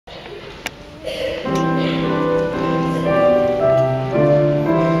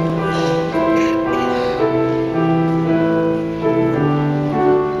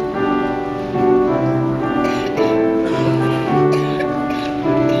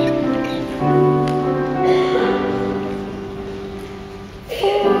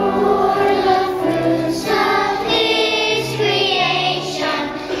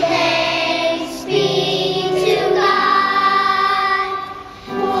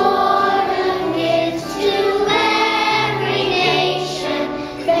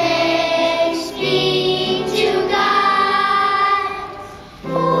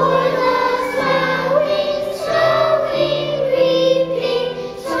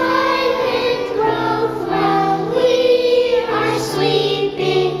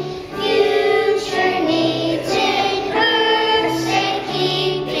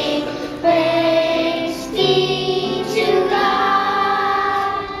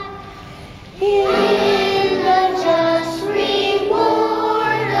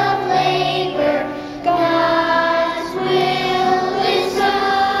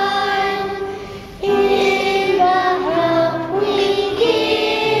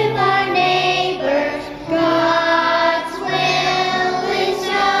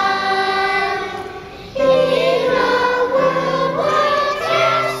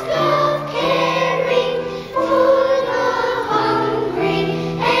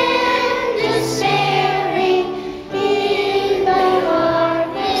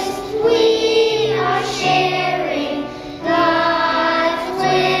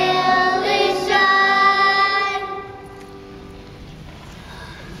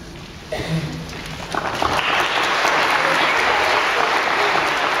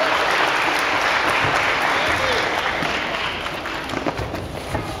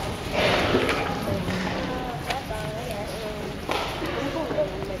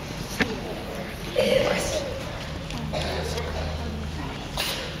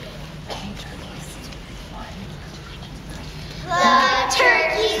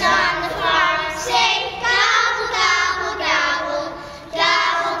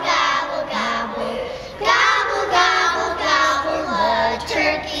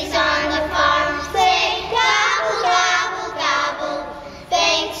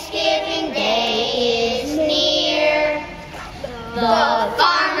The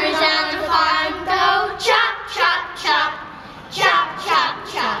farmers on the farm go chop, chop, chop, chop, chop,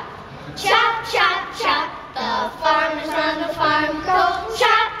 chop, chop, chop, chop. The farmers on the farm go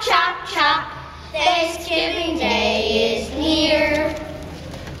chop, chop, chop. Thanksgiving Day is near.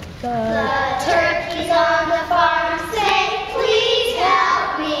 The turkeys on the farm say, please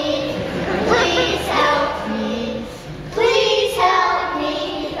help me, please help me, please help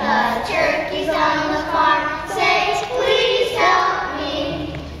me. The turkeys on the farm say, please help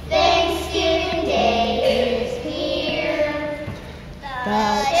me. Thanksgiving Day is here.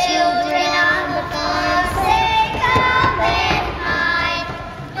 The children on the farm say, come and hide,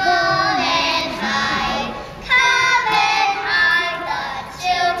 come and hide, come and hide. The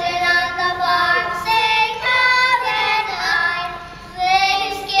children on the farm say, come and hide.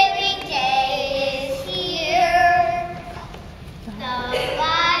 Thanksgiving Day is here. The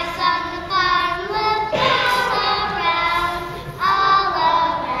wives on the farm look all around, all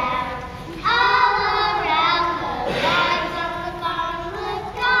around, all around. The wives on the farm look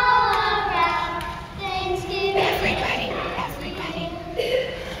all around. Thanksgiving Everybody.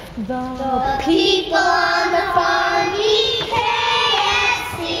 The People on the farm eat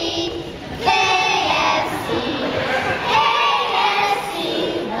KFC, KFC, KFC.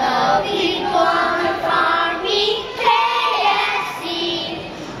 The people on the farm eat KFC.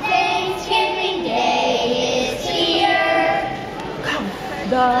 Thanksgiving Day is here. the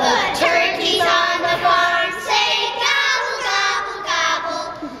The turkeys on